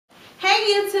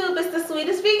Hey YouTube, it's the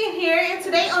Sweetest Vegan here, and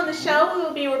today on the show we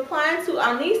will be replying to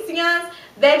Onision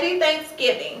Veggie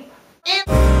Thanksgiving.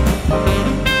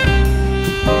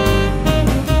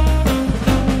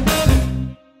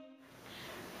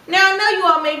 Now I know you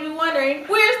all may be wondering,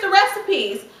 where's the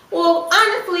recipes? Well,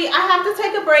 honestly, I have to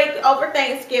take a break over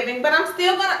Thanksgiving, but I'm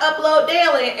still going to upload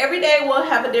daily, and every day we'll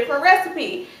have a different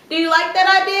recipe. Do you like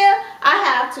that idea? I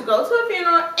have to go to a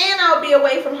funeral, and I'll be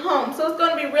away from home, so it's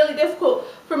going to be really difficult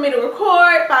for me to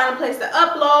record, find a place to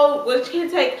upload, which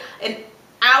can take an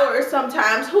hour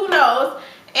sometimes, who knows,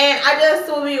 and I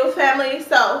just will be with family,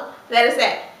 so that is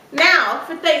that. Now,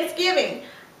 for Thanksgiving,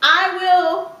 I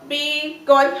will be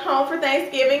going home for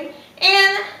Thanksgiving,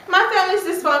 and my family's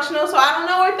dysfunctional, so I don't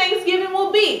know where Thanksgiving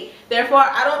will be. Therefore,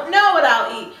 I don't know what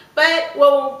I'll eat. But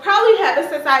what will probably happen,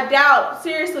 since I doubt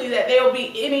seriously that there will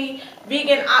be any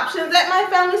vegan options at my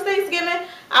family's Thanksgiving,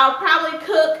 I'll probably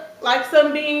cook like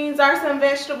some beans or some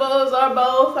vegetables or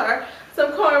both, or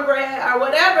some cornbread or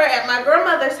whatever at my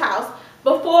grandmother's house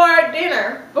before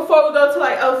dinner, before we go to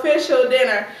like official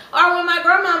dinner. Or when my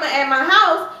grandmama at my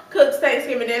house cooks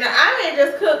Thanksgiving dinner, I may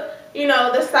just cook, you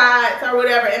know, the sides or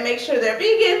whatever and make sure they're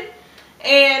vegan,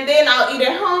 and then I'll eat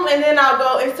at home, and then I'll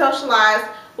go and socialize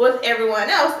with everyone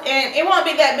else. And it won't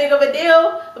be that big of a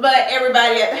deal, but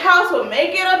everybody at the house will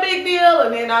make it a big deal,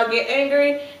 and then I'll get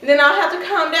angry, and then I'll have to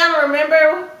calm down and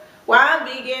remember why I'm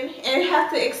vegan and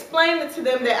have to explain it to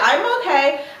them that I'm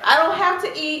okay. I don't have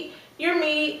to eat your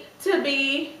meat to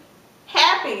be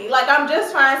happy. Like, I'm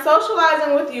just fine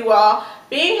socializing with you all,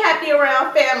 being happy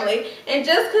around family, and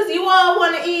just because you all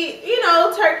want to eat, you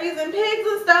know, turkeys and pigs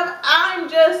and stuff, I'm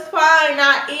just fine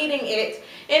not eating it,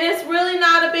 and it's really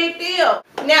not a big deal.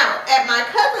 Now, at my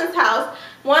cousin's house,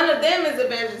 one of them is a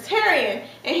vegetarian,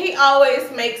 and he always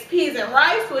makes peas and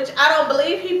rice, which I don't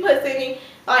believe he puts any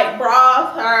like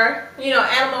broth or, you know,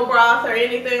 animal broth or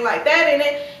anything like that in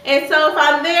it. And so if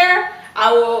I'm there,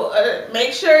 I will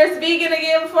make sure it's vegan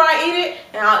again before I eat it,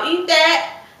 and I'll eat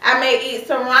that. I may eat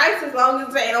some rice as long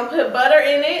as they don't put butter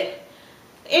in it.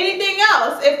 Anything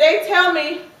else, if they tell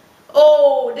me,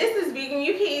 oh, this is vegan,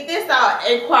 you can eat this, I'll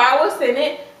inquire what's in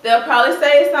it. They'll probably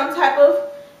say some type of,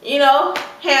 you know,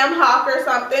 ham hock or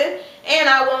something, and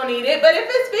I won't eat it. But if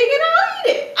it's vegan, I'll eat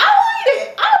it. I'll eat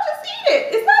it. I'll just eat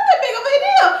it. It's not that big of a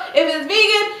deal. If it's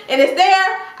vegan and it's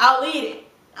there, I'll eat it.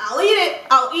 I'll eat it.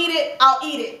 I'll eat it. I'll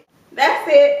eat it. That's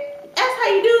it. That's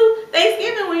how you do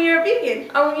Thanksgiving when you're a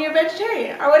vegan or when you're a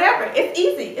vegetarian or whatever. It's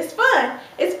easy. It's fun.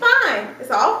 It's fine.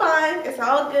 It's all fine. It's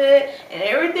all good, and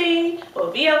everything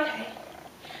will be okay.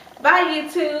 Bye,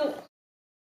 YouTube.